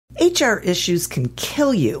HR issues can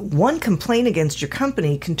kill you. One complaint against your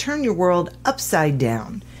company can turn your world upside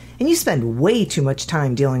down. And you spend way too much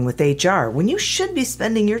time dealing with HR when you should be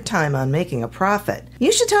spending your time on making a profit.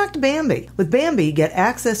 You should talk to Bambi. With Bambi, get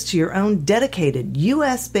access to your own dedicated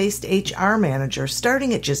U.S.-based HR manager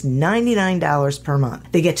starting at just $99 per month.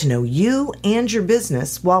 They get to know you and your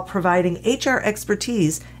business while providing HR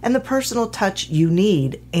expertise and the personal touch you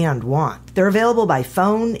need and want. They're available by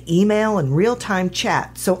phone, email, and real-time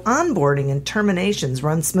chat, so onboarding and terminations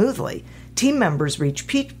run smoothly. Team members reach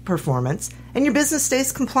peak performance, and your business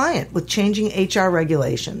stays compliant with changing HR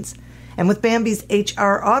regulations. And with Bambi's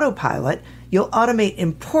HR Autopilot, you'll automate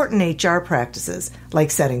important HR practices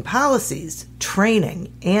like setting policies,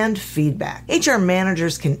 training, and feedback. HR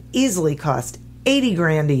managers can easily cost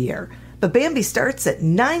 $80,000 a year, but Bambi starts at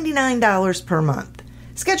 $99 per month.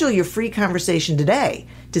 Schedule your free conversation today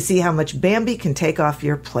to see how much Bambi can take off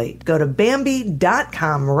your plate. Go to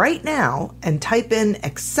Bambi.com right now and type in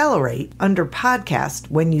Accelerate under podcast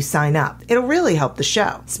when you sign up. It'll really help the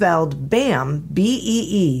show. Spelled BAM,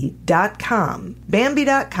 BEE.com.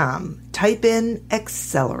 Bambi.com. Type in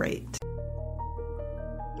Accelerate.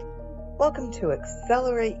 Welcome to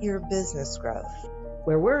Accelerate Your Business Growth,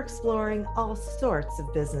 where we're exploring all sorts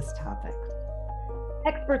of business topics.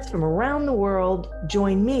 Experts from around the world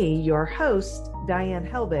join me, your host, Diane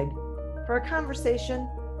Helbig, for a conversation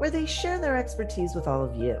where they share their expertise with all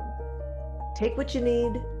of you. Take what you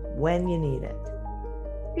need when you need it.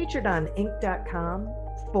 Featured on Inc.com,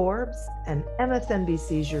 Forbes, and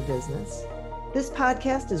MSNBC's Your Business, this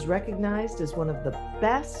podcast is recognized as one of the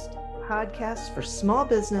best podcasts for small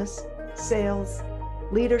business, sales,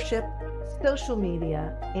 leadership, social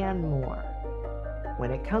media, and more. When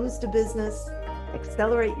it comes to business,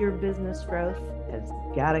 Accelerate Your Business Growth has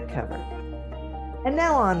got it covered. And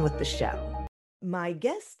now on with the show. My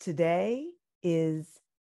guest today is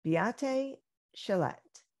Beate Chelette.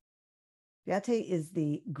 Beate is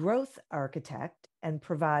the Growth Architect and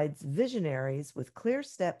provides visionaries with clear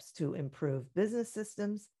steps to improve business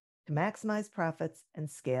systems, to maximize profits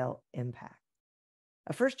and scale impact.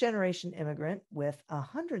 A first-generation immigrant with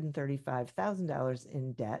 $135,000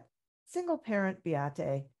 in debt, single parent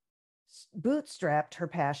Beate bootstrapped her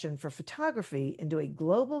passion for photography into a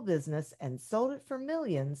global business and sold it for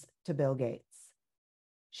millions to Bill Gates.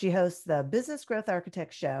 She hosts the Business Growth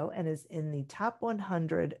Architect Show and is in the top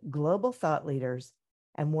 100 global thought leaders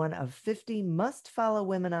and one of 50 must-follow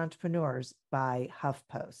women entrepreneurs by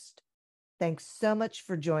HuffPost. Thanks so much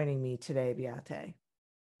for joining me today, Beate.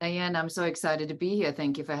 Diane, I'm so excited to be here.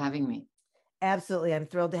 Thank you for having me. Absolutely. I'm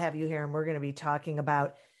thrilled to have you here, and we're going to be talking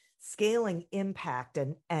about scaling impact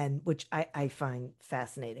and which I find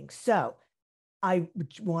fascinating. So I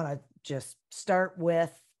want to just start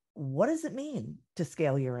with, what does it mean to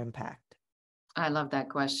scale your impact? I love that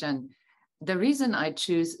question. The reason I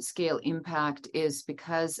choose scale impact is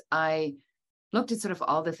because I looked at sort of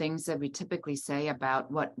all the things that we typically say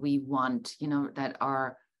about what we want, that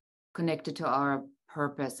are connected to our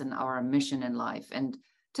purpose and our mission in life. And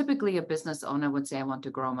typically a business owner would say, I want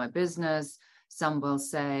to grow my business. Some will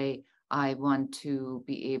say, I want to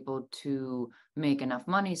be able to make enough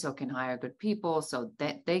money so I can hire good people so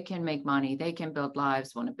that they can make money, they can build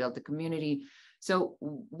lives, want to build the community. So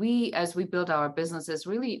we, as we build our businesses,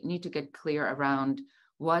 really need to get clear around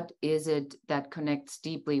what is it that connects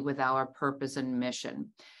deeply with our purpose and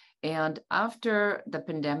mission. And after the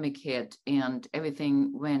pandemic hit and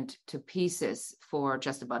everything went to pieces for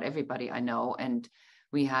just about everybody I know, and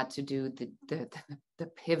we had to do the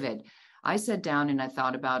pivot, I sat down and I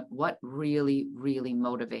thought about what really, really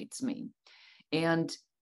motivates me. And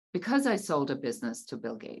because I sold a business to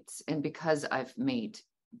Bill Gates and because I've made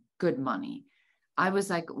good money, I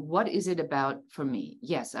was like, what is it about for me?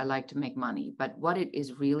 Yes, I like to make money, but what it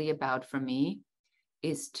is really about for me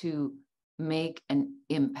is to make an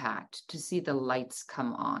impact, to see the lights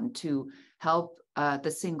come on, to help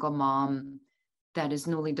the single mom that is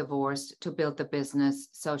newly divorced to build the business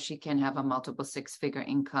so she can have a multiple six-figure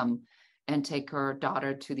income and take her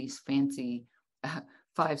daughter to these fancy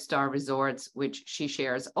 5-star resorts, which she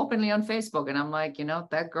shares openly on Facebook. And I'm like,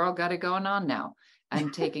 that girl got it going on now.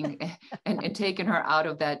 And taking and taking her out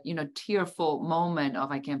of that, tearful moment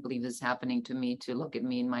of, I can't believe this is happening to me, to look at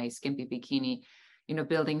me in my skimpy bikini,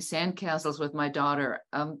 building sandcastles with my daughter,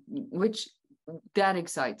 which that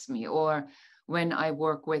excites me. Or when I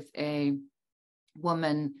work with a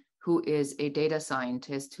woman who is a data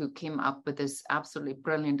scientist who came up with this absolutely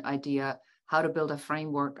brilliant idea, how to build a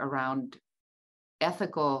framework around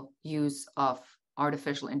ethical use of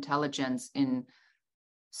artificial intelligence in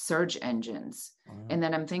search engines. Wow. And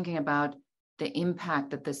then I'm thinking about the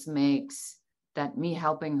impact that this makes that me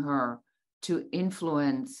helping her to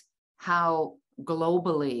influence how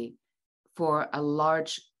globally for a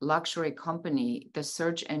large luxury company, the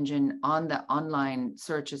search engine on the online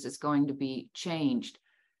searches is going to be changed,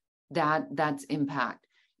 that's impact.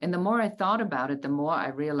 And the more I thought about it, the more I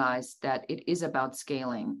realized that it is about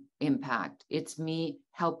scaling impact. It's me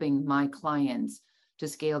helping my clients to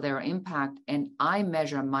scale their impact, and I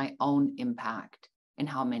measure my own impact and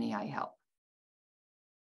how many I help.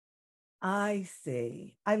 I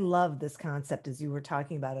see. I love this concept. As you were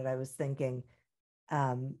talking about it, I was thinking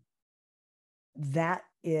that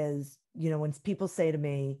is, when people say to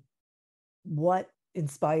me, what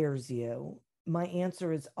inspires you? My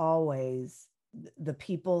answer is always the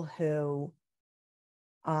people who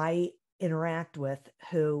I interact with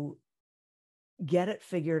who get it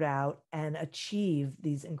figured out and achieve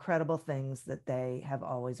these incredible things that they have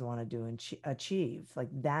always wanted to achieve. Like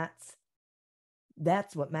that's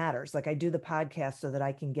what matters. Like I do the podcast so that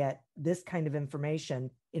I can get this kind of information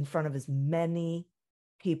in front of as many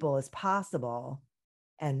people as possible.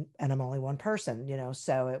 And I'm only one person,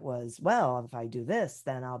 so it was, well, if I do this,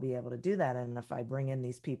 then I'll be able to do that. And if I bring in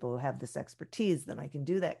these people who have this expertise, then I can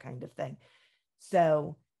do that kind of thing.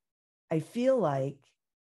 So I feel like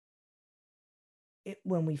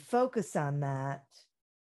when we focus on that,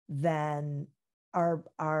 then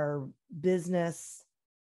our business,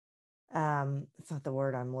 it's not the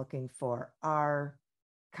word I'm looking for, our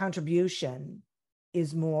contribution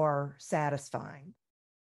is more satisfying.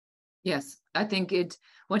 Yes, I think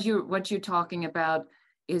what you're talking about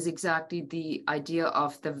is exactly the idea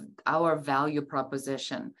of our value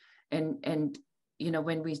proposition. And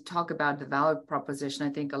when we talk about the value proposition, I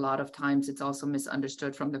think a lot of times it's also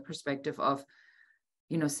misunderstood from the perspective of,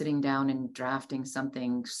 sitting down and drafting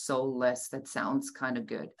something soulless that sounds kind of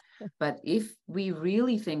good. But if we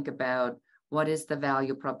really think about what is the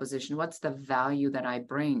value proposition, what's the value that I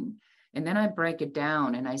bring? And then I break it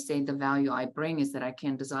down and I say the value I bring is that I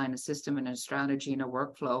can design a system and a strategy and a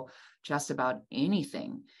workflow just about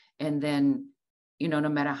anything. And then, no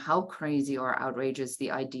matter how crazy or outrageous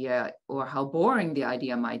the idea or how boring the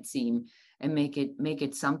idea might seem, and make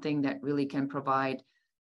it something that really can provide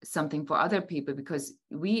something for other people, because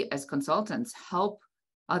we as consultants help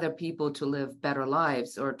other people to live better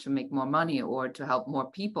lives or to make more money or to help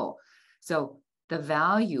more people. So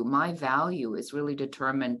my value is really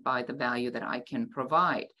determined by the value that I can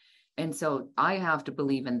provide. And so I have to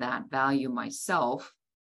believe in that value myself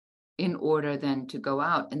in order then to go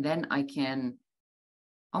out. And then I can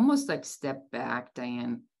almost like step back,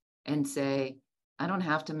 Diane, and say, I don't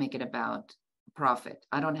have to make it about profit.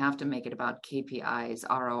 I don't have to make it about KPIs,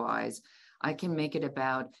 ROIs. I can make it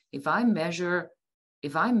about, if I measure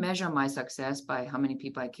my success by how many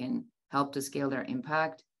people I can help to scale their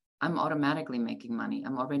impact, I'm automatically making money.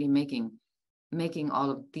 I'm already making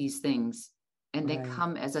all of these things, and they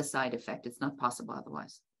come as a side effect. It's not possible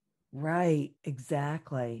otherwise. Right.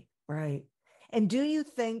 Exactly. Right. And do you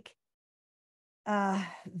think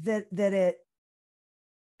that it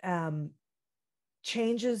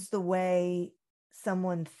changes the way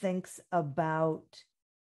someone thinks about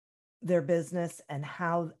their business and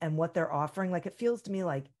what they're offering? Like, it feels to me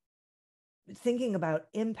like thinking about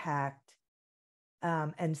impact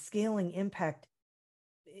and scaling impact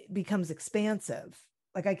becomes expansive.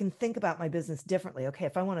 Like I can think about my business differently. Okay,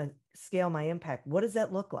 if I want to scale my impact, what does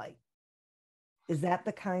that look like? Is that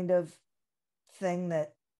the kind of thing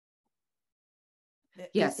that?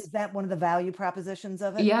 Yes. Is that one of the value propositions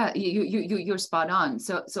of it? Yeah, you're spot on.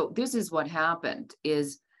 So this is what happened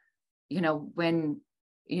is, when,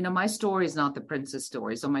 my story is not the princess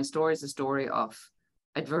story. So my story is a story of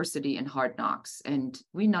adversity and hard knocks. And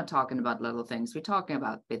we're not talking about little things. We're talking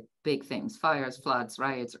about big things: fires, floods,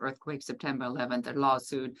 riots, earthquakes, September 11th, a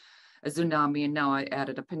lawsuit, a tsunami. And now I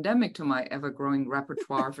added a pandemic to my ever-growing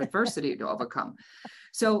repertoire of adversity to overcome.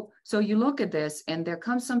 So you look at this, and there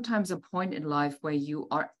comes sometimes a point in life where you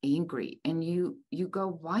are angry and you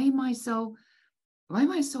go, why am I so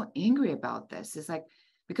angry about this? It's like,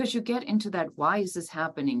 because you get into that, why is this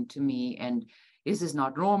happening to me? And is this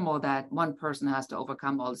not normal that one person has to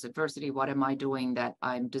overcome all this adversity? What am I doing that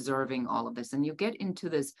I'm deserving all of this? And you get into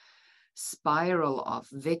this spiral of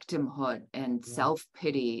victimhood and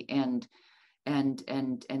self-pity and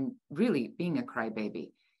really being a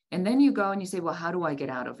crybaby. And then you go and you say, well, how do I get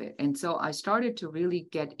out of it? And so I started to really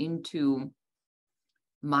get into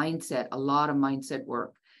mindset, a lot of mindset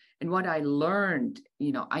work. And what I learned,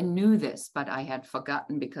 I knew this, but I had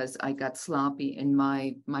forgotten because I got sloppy in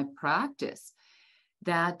my practice,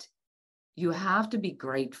 that you have to be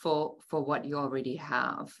grateful for what you already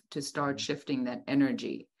have to start shifting that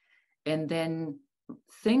energy. And then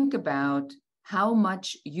think about how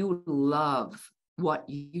much you love what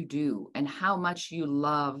you do and how much you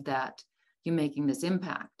love that you're making this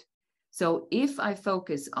impact. So if I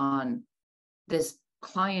focus on this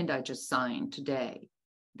client I just signed today,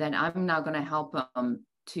 then I'm now going to help them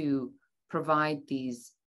to provide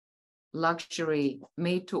these luxury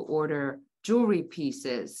made-to-order jewelry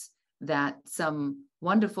pieces that some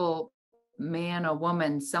wonderful man or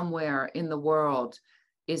woman somewhere in the world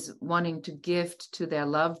is wanting to gift to their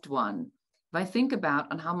loved one. If I think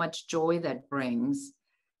about on how much joy that brings,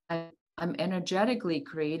 I'm energetically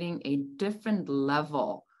creating a different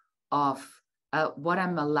level of what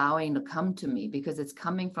I'm allowing to come to me, because it's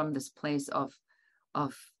coming from this place of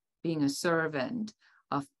being a servant,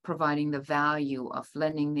 of providing the value, of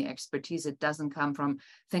lending the expertise. It doesn't come from,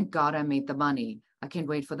 thank God I made the money. I can't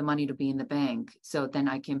wait for the money to be in the bank so then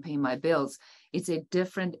I can pay my bills. It's a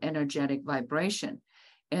different energetic vibration.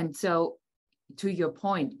 And so to your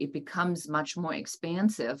point, it becomes much more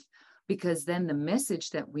expansive, because then the message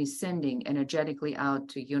that we're sending energetically out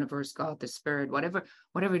to universe, God, the spirit, whatever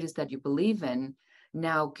it is that you believe in,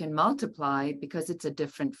 now can multiply because it's a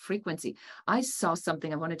different frequency. I saw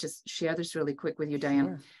something, I want to just share this really quick with you,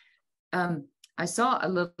 Diane. Sure. I saw a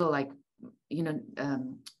little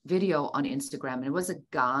video on Instagram, and it was a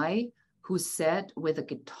guy who sat with a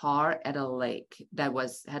guitar at a lake that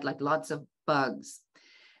had like lots of bugs.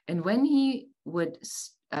 And when he would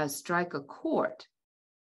strike a chord,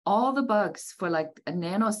 all the bugs for like a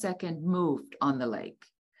nanosecond moved on the lake.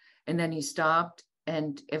 And then he stopped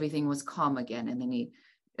and everything was calm again. And then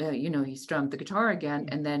he strummed the guitar again,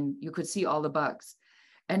 and then you could see all the bugs.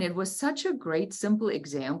 And it was such a great, simple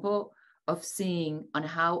example of seeing on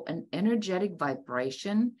how an energetic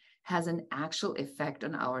vibration has an actual effect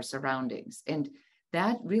on our surroundings. And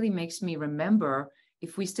that really makes me remember,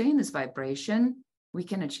 if we stay in this vibration, we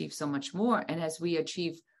can achieve so much more. And as we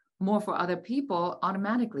achieve more for other people,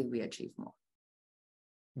 automatically we achieve more.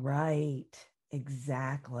 Right.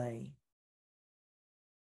 Exactly.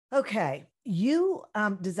 Okay. You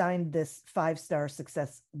designed this 5-star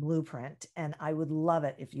success blueprint, and I would love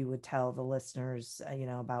it if you would tell the listeners,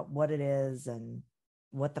 about what it is and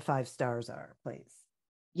what the 5 stars are, please.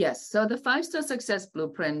 Yes. So the 5-star success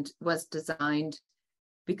blueprint was designed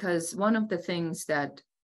because one of the things that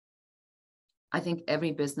I think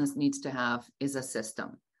every business needs to have is a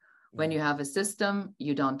system. When you have a system,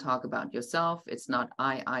 you don't talk about yourself. It's not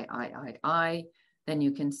I. Then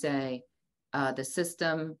you can say the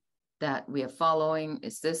system that we are following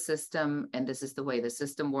is this system, and this is the way the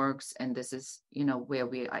system works. And this is, where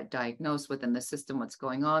we diagnose within the system what's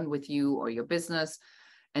going on with you or your business.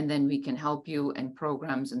 And then we can help you, and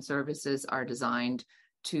programs and services are designed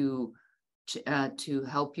to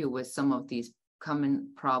help you with some of these common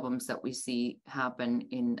problems that we see happen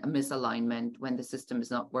in a misalignment when the system is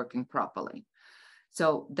not working properly.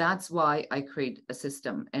 So that's why I create a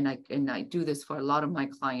system. And I do this for a lot of my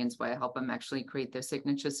clients, where I help them actually create their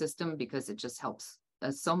signature system, because it just helps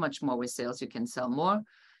so much more with sales. You can sell more,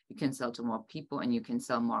 you can sell to more people, and you can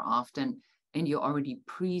sell more often. And you're already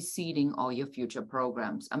preceding all your future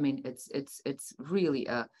programs. I mean, it's really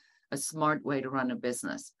a smart way to run a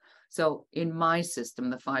business. So in my system,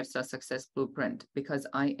 the 5-star success blueprint, because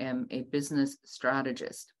I am a business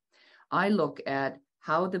strategist, I look at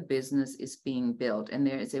how the business is being built. And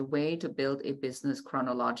there is a way to build a business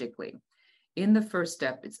chronologically. In the first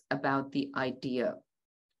step, it's about the idea.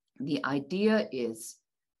 The idea is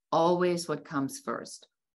always what comes first.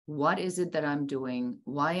 What is it that I'm doing?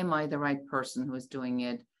 Why am I the right person who is doing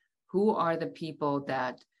it? Who are the people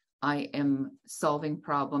that I am solving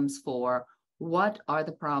problems for? What are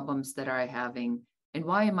the problems that I'm having? And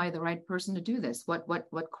why am I the right person to do this? What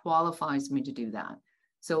qualifies me to do that?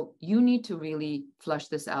 So you need to really flush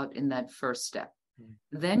this out in that first step.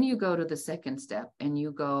 Then you go to the second step, and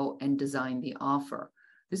you go and design the offer.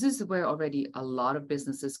 This is where already a lot of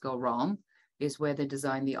businesses go wrong, is where they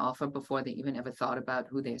design the offer before they even ever thought about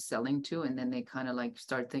who they're selling to. And then they kind of like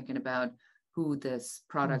start thinking about who this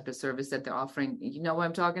product or service that they're offering. You know what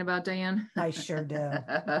I'm talking about, Diane? I sure do.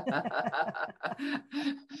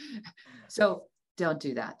 So don't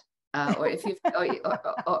do that. Or if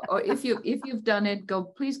you've done it,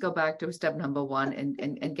 please go back to step number 1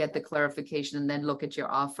 and get the clarification, and then look at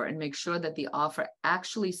your offer and make sure that the offer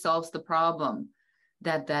actually solves the problem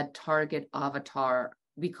that target avatar,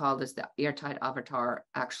 we call this the airtight avatar,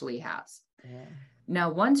 actually has. Yeah. Now,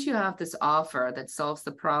 once you have this offer that solves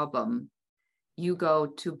the problem, you go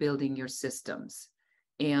to building your systems.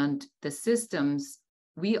 And the systems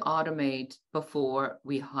we automate before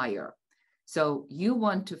we hire. So you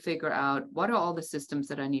want to figure out, what are all the systems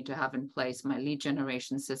that I need to have in place? My lead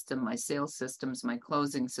generation system, my sales systems, my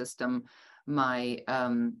closing system, my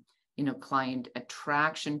client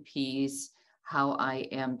attraction piece, how I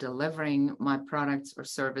am delivering my products or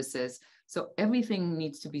services. So everything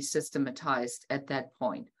needs to be systematized at that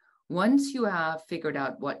point. Once you have figured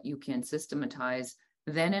out what you can systematize,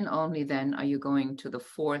 then and only then are you going to the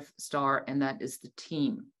fourth star, and that is the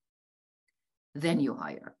team. Then you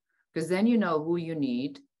hire, because then you know who you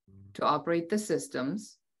need to operate the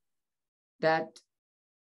systems that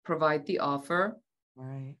provide the offer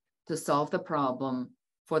right. to solve the problem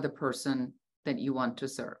for the person that you want to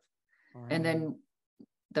serve. Right. And then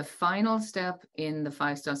the final step in the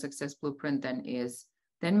 5-star success blueprint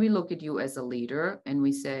then we look at you as a leader and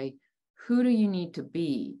we say, who do you need to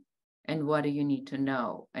be and what do you need to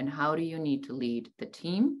know? And how do you need to lead the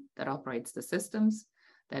team that operates the systems,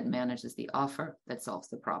 that manages the offer, that solves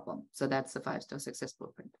the problem? So that's the 5-star success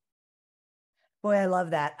blueprint. Boy, I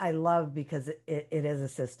love that. I love because it is a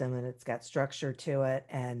system and it's got structure to it,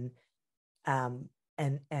 and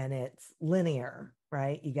it's linear,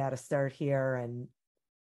 right? You got to start here and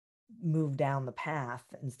move down the path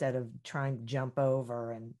instead of trying to jump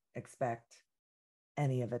over and expect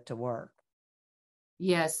any of it to work.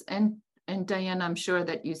 Yes, and Diane, I'm sure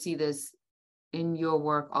that you see this in your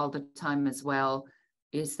work all the time as well,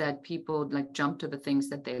 is that people like jump to the things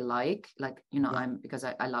that they like, yeah. Because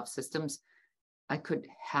I love systems. I could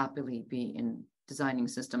happily be in designing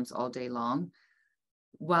systems all day long.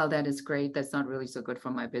 While that is great, that's not really so good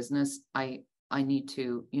for my business. I need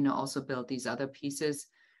to, also build these other pieces.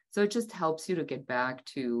 So it just helps you to get back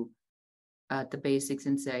to the basics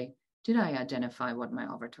and say, did I identify what my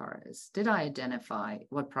avatar is? Did I identify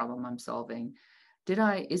what problem I'm solving?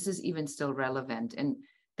 Is this even still relevant? And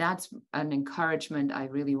that's an encouragement I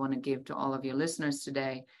really want to give to all of your listeners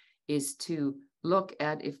today, is to look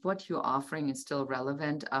at if what you're offering is still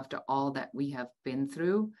relevant after all that we have been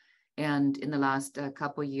through and in the last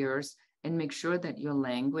couple of years, and make sure that your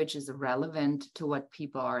language is relevant to what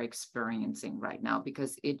people are experiencing right now,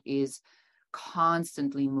 because it is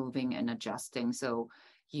constantly moving and adjusting. So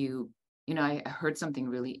I heard something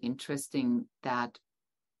really interesting that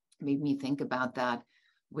made me think about that,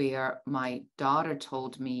 where my daughter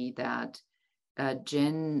told me that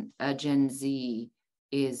Gen Z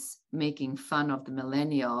is making fun of the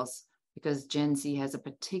millennials because Gen Z has a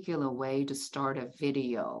particular way to start a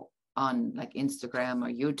video on like Instagram or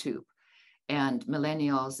YouTube, and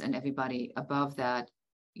millennials and everybody above that,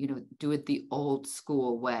 do it the old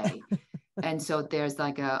school way. And so there's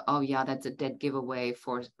like that's a dead giveaway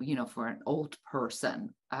for an old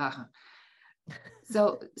person.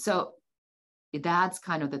 So that's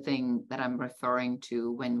kind of the thing that I'm referring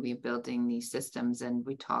to when we're building these systems and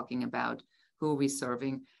we're talking about who are we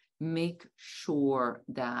serving. Make sure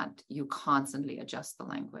that you constantly adjust the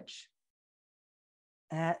language.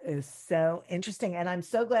 That is so interesting. And I'm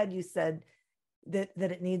so glad you said that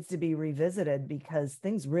it needs to be revisited, because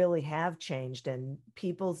things really have changed, and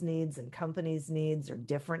people's needs and companies' needs are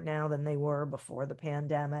different now than they were before the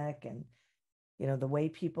pandemic. And, the way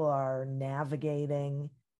people are navigating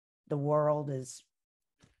the world is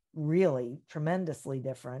really tremendously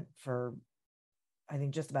different for, I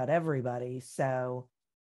think, just about everybody. So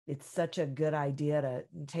it's such a good idea to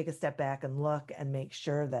take a step back and look and make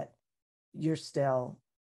sure that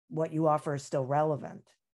what you offer is still relevant.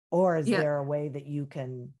 Or is there a way that you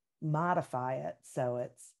can modify it so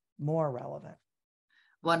it's more relevant?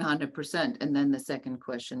 100%. And then the second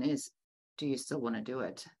question is, do you still want to do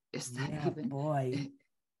it? Is that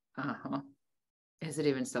is it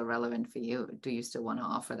even still relevant for you? Do you still want to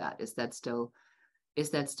offer that? Is that still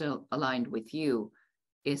aligned with you?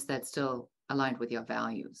 Is that still aligned with your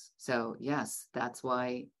values? So yes, that's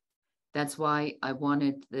why I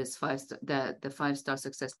wanted this the 5-star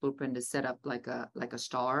success blueprint is set up like a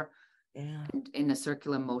star, in a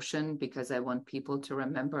circular motion, because I want people to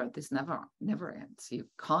remember this never ends. You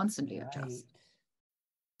constantly adjust.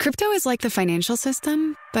 Crypto is like the financial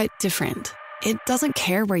system, but different. It doesn't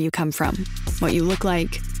care where you come from, what you look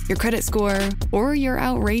like, your credit score, or your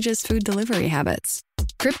outrageous food delivery habits.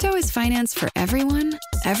 Crypto is finance for everyone,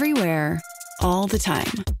 everywhere, all the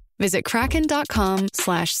time. Visit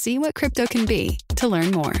Kraken.com/see what crypto can be to learn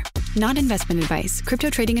more. Not investment advice. Crypto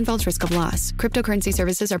trading involves risk of loss. Cryptocurrency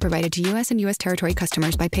services are provided to U.S. and U.S. territory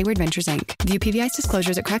customers by Payward Ventures, Inc. View PBI's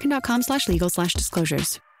disclosures at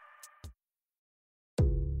Kraken.com/legal/disclosures.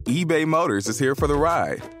 eBay Motors is here for the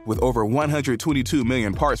ride. With over 122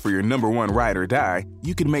 million parts for your number one ride or die,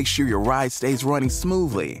 you can make sure your ride stays running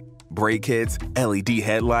smoothly. Brake kits, LED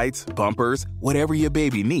headlights, bumpers, whatever your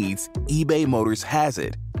baby needs, eBay Motors has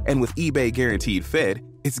it. And with eBay Guaranteed Fit,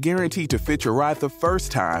 it's guaranteed to fit your ride the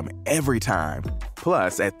first time, every time.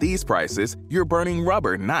 Plus, at these prices, you're burning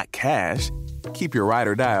rubber, not cash. Keep your ride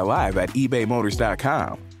or die alive at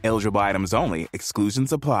ebaymotors.com. Eligible items only.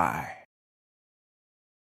 Exclusions apply.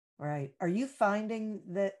 Right. Are you finding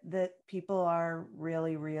that people are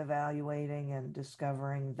really reevaluating and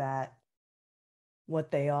discovering that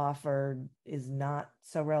what they offered is not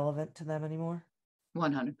so relevant to them anymore?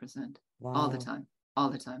 100%. Wow. All the time. All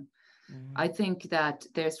the time. Mm-hmm. I think that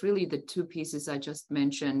there's really the two pieces I just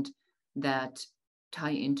mentioned that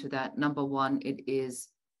tie into that. Number one, it is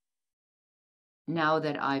now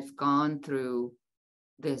that I've gone through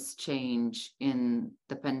this change in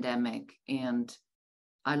the pandemic and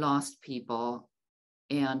I lost people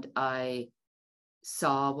and I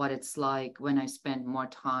saw what it's like when I spend more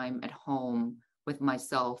time at home with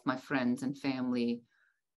myself, my friends and family.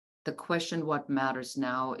 The question, what matters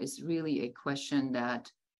now, is really a question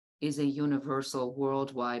that is a universal,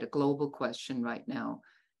 worldwide, a global question right now.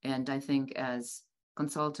 And I think as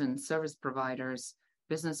consultants, service providers,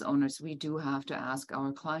 business owners, we do have to ask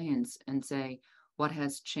our clients and say, what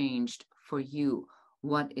has changed for you?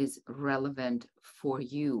 What is relevant for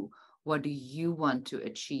you? What do you want to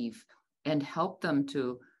achieve? And help them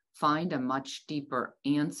to find a much deeper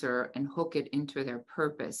answer and hook it into their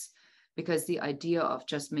purpose. Because the idea of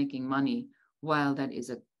just making money, while that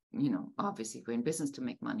is obviously we're in business to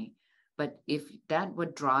make money, but if that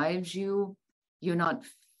what drives you, you're not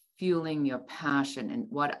fueling your passion. And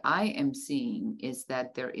what I am seeing is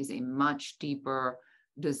that there is a much deeper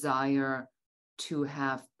desire to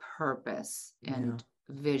have purpose and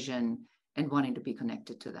vision and wanting to be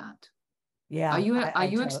connected to that. Yeah. Are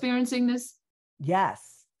you experiencing this?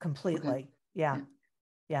 Yes, completely. Okay.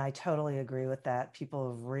 Yeah, I totally agree with that.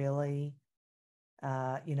 People have really,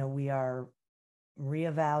 we are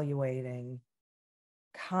reevaluating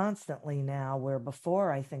constantly now, where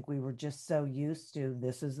before I think we were just so used to,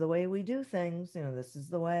 this is the way we do things, this is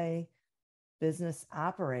the way business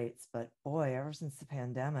operates. But boy, ever since the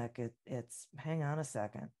pandemic, it's hang on a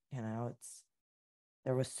second,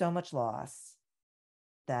 there was so much loss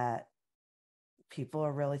that people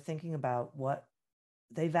are really thinking about what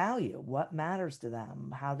they value, what matters to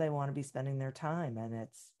them, how they want to be spending their time. And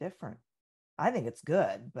it's different. I think it's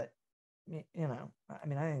good, but I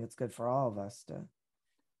think it's good for all of us to.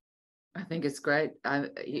 I think it's great.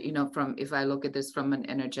 If I look at this from an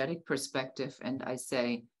energetic perspective and I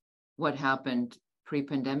say, what happened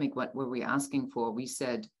pre-pandemic? What were we asking for? We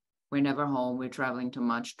said, we're never home. We're traveling too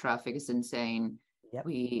much. Traffic is insane. Yep.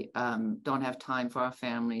 We don't have time for our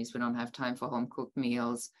families. We don't have time for home cooked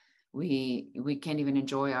meals. We can't even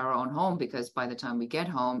enjoy our own home because by the time we get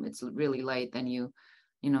home, it's really late. Then you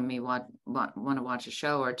may want to watch a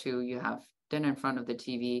show or two. You have dinner in front of the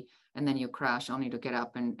TV, and then you crash only to get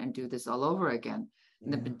up and do this all over again.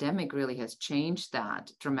 Yeah. The pandemic really has changed that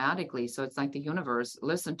dramatically. So it's like the universe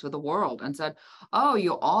listened to the world and said, oh,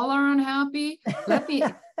 you all are unhappy? Let me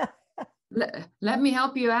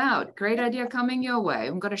help you out. Great idea coming your way.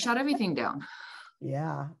 I'm going to shut everything down.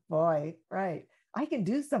 Yeah, boy, right. I can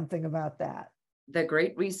do something about that. The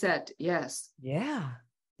Great Reset. Yes. Yeah,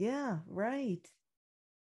 right.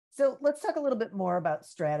 So let's talk a little bit more about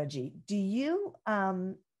strategy. Do you,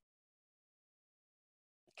 can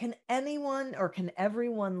anyone or can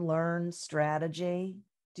everyone learn strategy,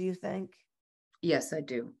 do you think? Yes, I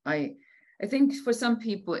do. I think for some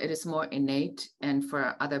people it is more innate, and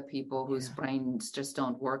for other people whose brains just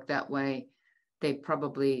don't work that way, they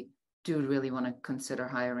probably do really want to consider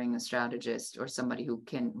hiring a strategist or somebody who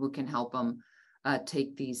can help them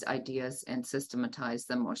take these ideas and systematize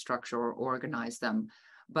them or structure or organize them.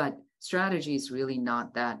 But strategy is really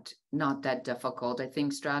not that difficult. I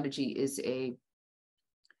think strategy is a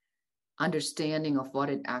understanding of what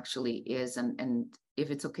it actually is. And if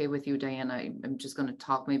it's okay with you, Diane, I'm just going to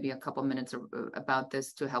talk maybe a couple minutes about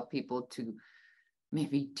this to help people to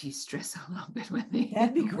maybe de-stress a little bit when they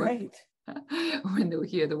That'd be great. When they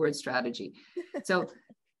hear the word strategy. So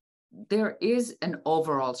there is an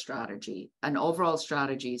overall strategy. An overall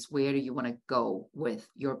strategy is where do you want to go with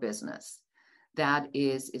your business? That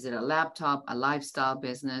is it a laptop, a lifestyle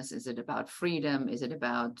business? Is it about freedom? Is it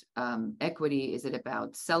about equity? Is it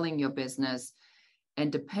about selling your business?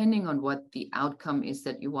 And depending on what the outcome is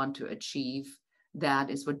that you want to achieve, that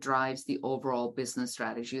is what drives the overall business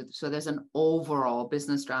strategy. So there's an overall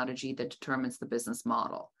business strategy that determines the business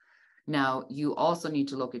model. Now, you also need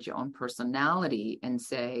to look at your own personality and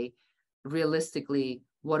say, realistically,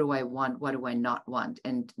 what do I want? What do I not want?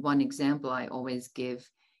 And one example I always give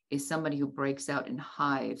is somebody who breaks out in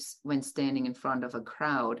hives when standing in front of a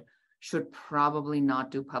crowd should probably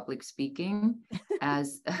not do public speaking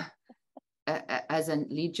as a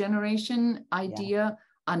lead generation idea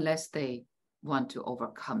unless they want to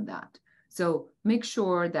overcome that. So make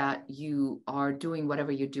sure that you are doing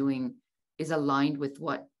whatever you're doing is aligned with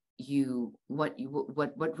what really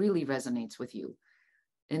resonates with you.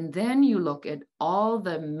 And then you look at all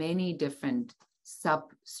the many different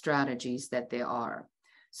sub strategies that there are.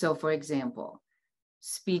 So for example,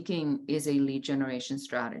 speaking is a lead generation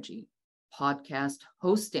strategy. Podcast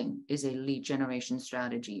hosting is a lead generation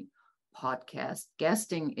strategy. Podcast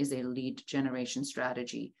guesting is a lead generation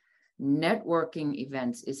strategy. Networking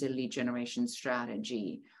events is a lead generation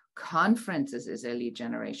strategy. Conferences is a lead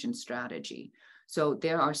generation strategy. So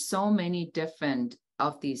there are so many different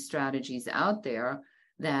of these strategies out there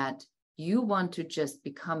that you want to just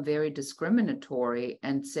become very discriminatory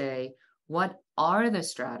and say, what are the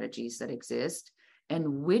strategies that exist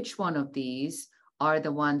and which one of these are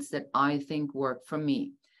the ones that I think work for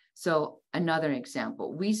me? So another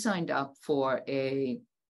example, we signed up for a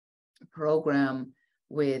program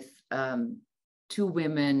with two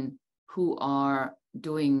women who are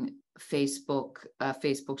doing Facebook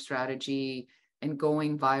strategy and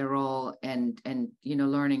going viral and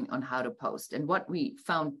learning on how to post. And what we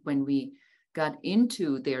found when we got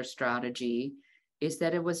into their strategy is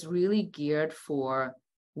that it was really geared for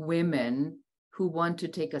women who want to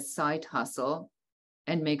take a side hustle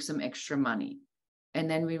and make some extra money. And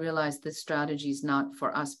then we realized this strategy is not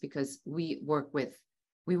for us because we work with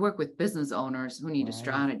business owners who need a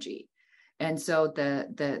strategy. And so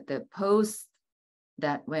the posts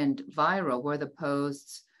that went viral were the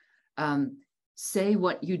posts, say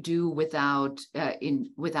what you do without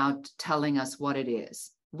telling us what it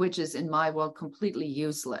is, which is in my world completely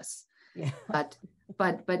useless. Yeah. But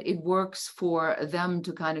it works for them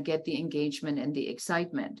to kind of get the engagement and the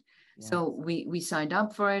excitement. Yeah. So we signed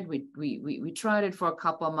up for it. We tried it for a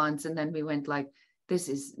couple of months, and then we went like, this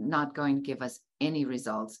is not going to give us any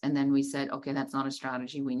results. And then we said, okay, that's not a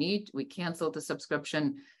strategy we need. We canceled the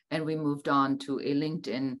subscription and we moved on to a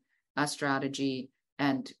LinkedIn strategy.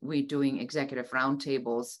 And we're doing executive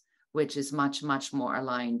roundtables, which is much, much more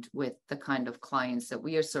aligned with the kind of clients that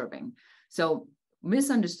we are serving. So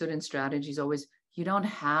misunderstood in strategies always, you don't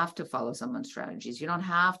have to follow someone's strategies. You don't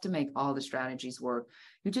have to make all the strategies work.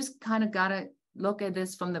 You just kind of got to look at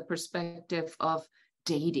this from the perspective of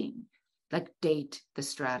dating, like date the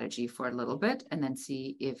strategy for a little bit and then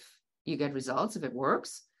see if you get results, if it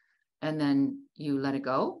works, and then you let it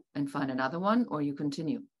go and find another one, or you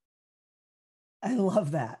continue. I love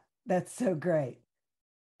that. That's so great.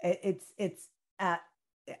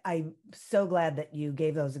 I'm so glad that you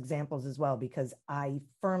gave those examples as well, because I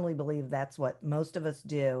firmly believe that's what most of us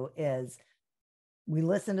do is we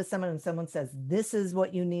listen to someone and someone says, this is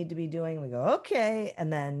what you need to be doing. We go, okay.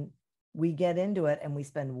 And then we get into it and we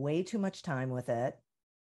spend way too much time with it.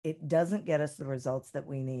 It doesn't get us the results that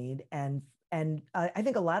we need. And I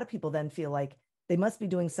think a lot of people then feel like they must be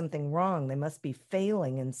doing something wrong. They must be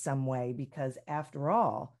failing in some way, because after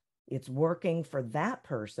all, it's working for that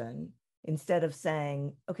person, instead of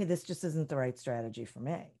saying, okay, this just isn't the right strategy for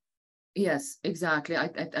me. Yes, exactly.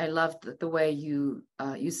 I loved the way you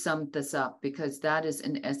summed this up, because that is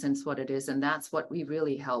in essence what it is. And that's what we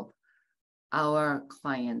really help our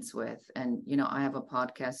clients with. And, I have a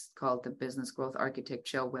podcast called the Business Growth Architect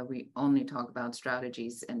Show, where we only talk about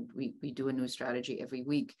strategies, and we do a new strategy every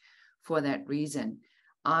week for that reason.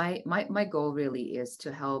 My goal really is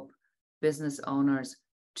to help business owners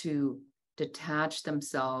to detach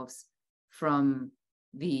themselves from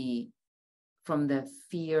the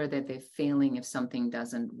fear that they're failing if something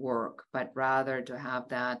doesn't work, but rather to have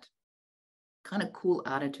that kind of cool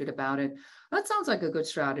attitude about it. That sounds like a good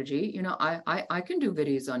strategy. I can do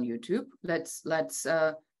videos on YouTube. Let's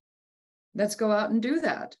go out and do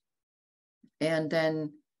that. And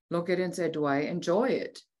then look at it and say, do I enjoy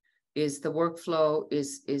it? Is the workflow,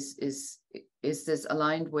 is this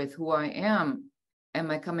aligned with who I am? Am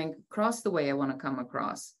I coming across the way I want to come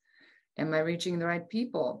across? Am I reaching the right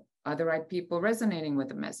people? Are the right people resonating with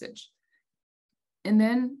the message? And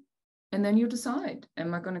then you decide,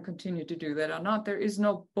 am I going to continue to do that or not? There is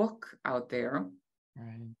no book out there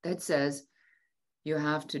that says you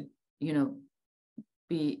have to,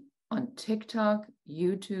 be on TikTok,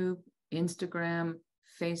 YouTube, Instagram,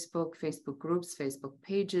 Facebook groups, Facebook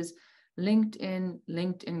pages,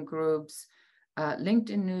 LinkedIn groups,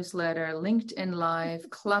 LinkedIn newsletter, LinkedIn Live,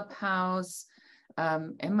 Clubhouse,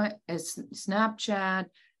 Snapchat,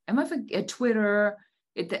 Twitter.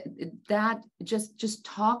 That just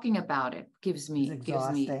talking about it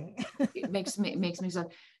it makes me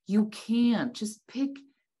exhausted. You can't just pick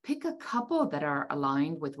a couple that are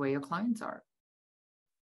aligned with where your clients are.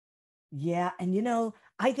 Yeah. And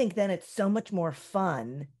I think then it's so much more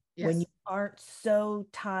fun when you aren't so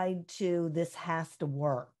tied to this has to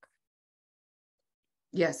work.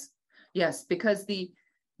 Yes, yes, because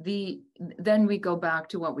then we go back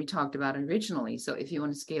to what we talked about originally. So if you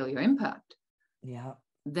want to scale your impact, Yeah.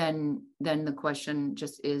 then the question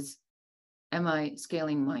just is, am I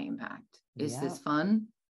scaling my impact? Is this fun?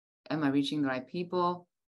 Am I reaching the right people?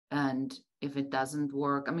 And if it doesn't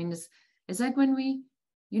work, I mean, it's like when we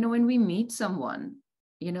meet someone,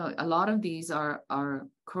 a lot of these are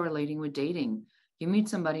correlating with dating. You meet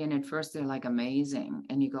somebody and at first they're like amazing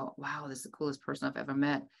and you go, wow, this is the coolest person I've ever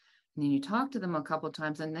met. And then you talk to them a couple of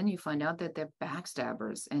times and then you find out that they're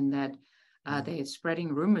backstabbers and that they're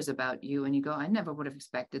spreading rumors about you. And you go, I never would have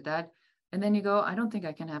expected that. And then you go, I don't think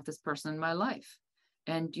I can have this person in my life.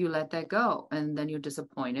 And you let that go. And then you're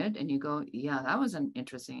disappointed and you go, yeah, that was an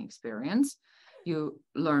interesting experience. You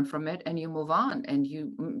learn from it and you move on and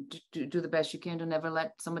you do the best you can to never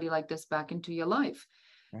let somebody like this back into your life.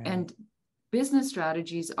 Right. And business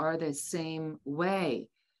strategies are the same way.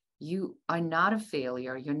 You are not a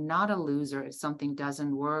failure. You're not a loser if something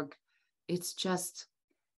doesn't work. It's just,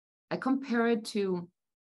 I compare it to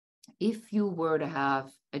if you were to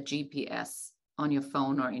have a GPS on your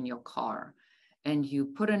phone or in your car, and you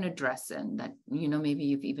put an address in that, maybe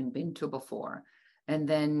you've even been to before, and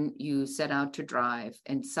then you set out to drive,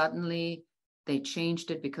 and suddenly they changed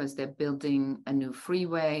it because they're building a new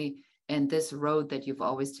freeway, and this road that you've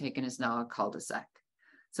always taken is now a cul-de-sac.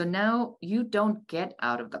 So now you don't get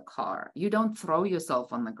out of the car. You don't throw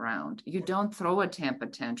yourself on the ground. You don't throw a temper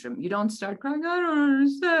tantrum. You don't start crying, I don't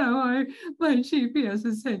understand why my GPS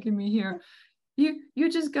is taking me here. You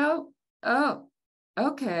just go, oh,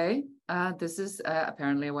 okay, this is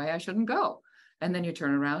apparently a way I shouldn't go. And then you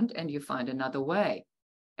turn around and you find another way.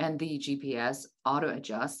 And the GPS auto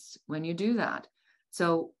adjusts when you do that.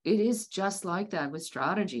 So it is just like that with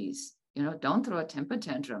strategies. Don't throw a temper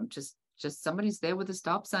tantrum. Just somebody's there with a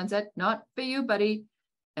stop sign said, not for you, buddy.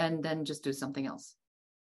 And then just do something else.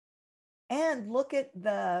 And look at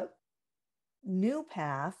the new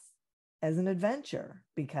path as an adventure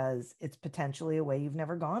because it's potentially a way you've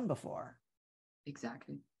never gone before.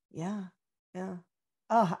 Exactly. Yeah. Yeah.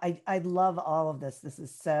 Oh, I love all of this. This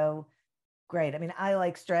is so great. I mean, I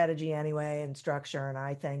like strategy anyway and structure. And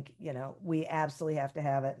I think, we absolutely have to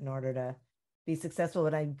have it in order to be successful.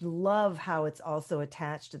 But I love how it's also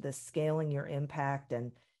attached to this scaling your impact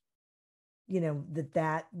and,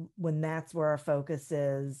 that when that's where our focus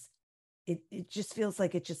is, it just feels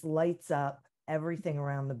like it just lights up everything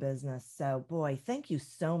around the business. So boy, thank you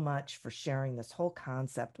so much for sharing this whole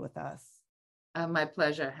concept with us. My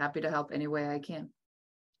pleasure. Happy to help any way I can.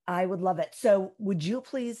 I would love it. So would you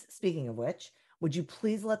please, speaking of which, would you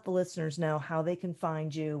please let the listeners know how they can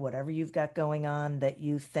find you, whatever you've got going on that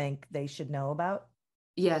you think they should know about?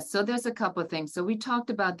 Yes. So there's a couple of things. So we talked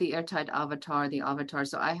about the Airtight Avatar,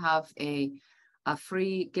 So I have a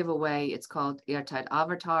free giveaway. It's called Airtight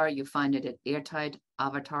Avatar. You find it at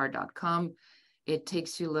airtightavatar.com. It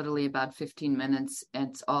takes you literally about 15 minutes. And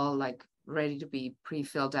it's all like ready to be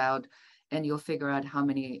pre-filled out. And you'll figure out how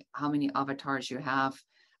many avatars you have.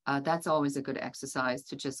 That's always a good exercise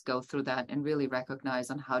to just go through that and really recognize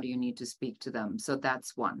on how do you need to speak to them. So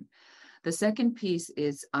that's one. The second piece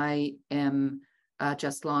is I am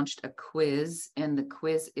just launched a quiz, and the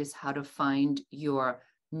quiz is how to find your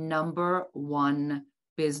number one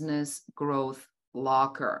business growth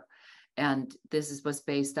blocker. And this was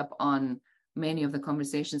based up on many of the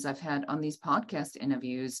conversations I've had on these podcast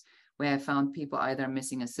interviews, where I found people either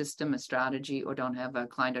missing a system, a strategy, or don't have a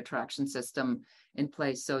client attraction system in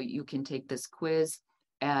place. So you can take this quiz,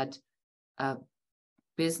 add a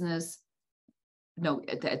business. No,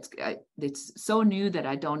 it's so new that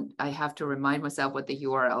I have to remind myself what the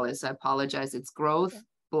URL is. I apologize. It's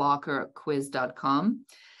growthblockerquiz.com.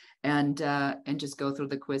 And just go through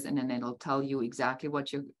the quiz, and then it'll tell you exactly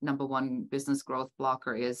what your number one business growth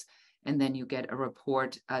blocker is. And then you get a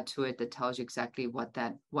report to it that tells you exactly what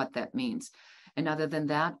that means. And other than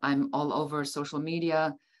that, I'm all over social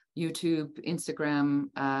media, YouTube, Instagram,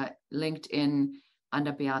 LinkedIn,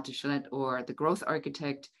 under Beate Chelette or the Growth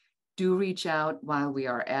Architect. Do reach out while we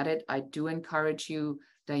are at it. I do encourage you.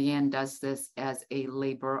 Diane does this as a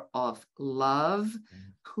labor of love.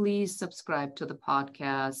 Please subscribe to the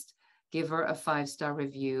podcast, give her a 5-star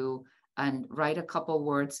review, and write a couple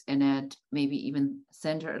words in it, maybe even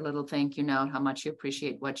send her a little thank you note, how much you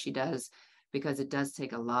appreciate what she does, because it does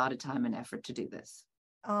take a lot of time and effort to do this.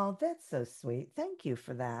 Oh, that's so sweet. Thank you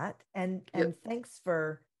for that. And thanks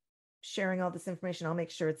for sharing all this information. I'll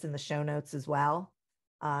make sure it's in the show notes as well,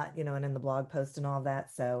 and in the blog post and all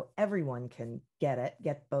that. So everyone can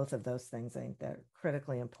get both of those things. I think they're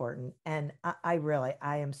critically important. And I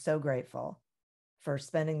am so grateful for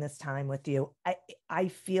spending this time with you. I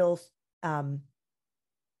feel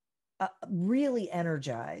really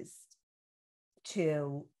energized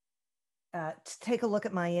to take a look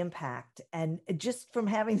at my impact, and just from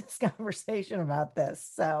having this conversation about this.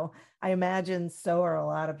 So I imagine so are a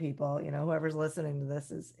lot of people, whoever's listening to this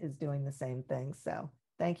is doing the same thing. So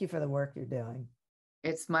thank you for the work you're doing.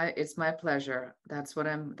 It's my pleasure. That's what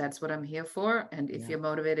I'm here for. And if you're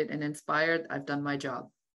motivated and inspired, I've done my job.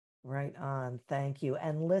 Right on. Thank you.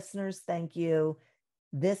 And listeners, thank you.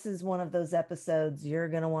 This is one of those episodes you're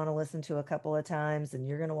going to want to listen to a couple of times, and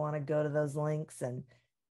you're going to want to go to those links and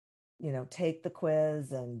take the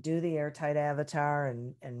quiz and do the airtight avatar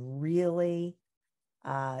and really,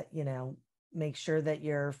 make sure that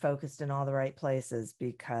you're focused in all the right places,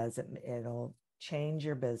 because it'll change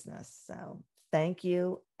your business. So thank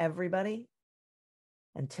you, everybody.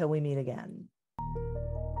 Until we meet again.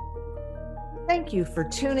 Thank you for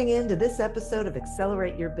tuning in to this episode of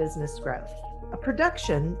Accelerate Your Business Growth, a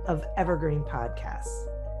production of Evergreen Podcasts.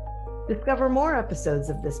 Discover more episodes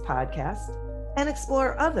of this podcast and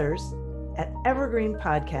explore others at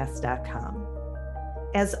evergreenpodcast.com.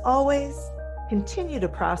 As always, continue to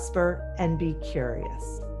prosper and be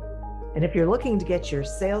curious. And if you're looking to get your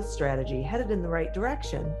sales strategy headed in the right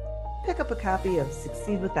direction, pick up a copy of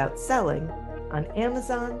Succeed Without Selling on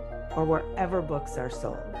Amazon or wherever books are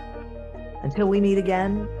sold. Until we meet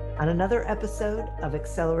again on another episode of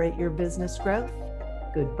Accelerate Your Business Growth,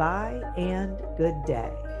 goodbye and good day.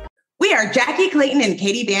 We are Jackie Clayton and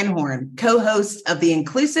Katie Van Horn, co-hosts of the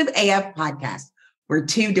Inclusive AF podcast. We're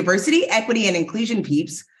two diversity, equity, and inclusion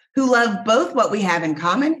peeps who love both what we have in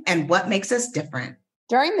common and what makes us different.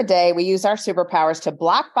 During the day, we use our superpowers to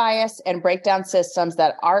block bias and break down systems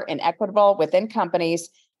that are inequitable within companies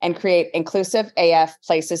and create inclusive AF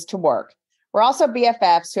places to work. We're also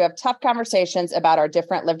BFFs who have tough conversations about our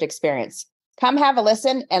different lived experience. Come have a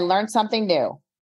listen and learn something new.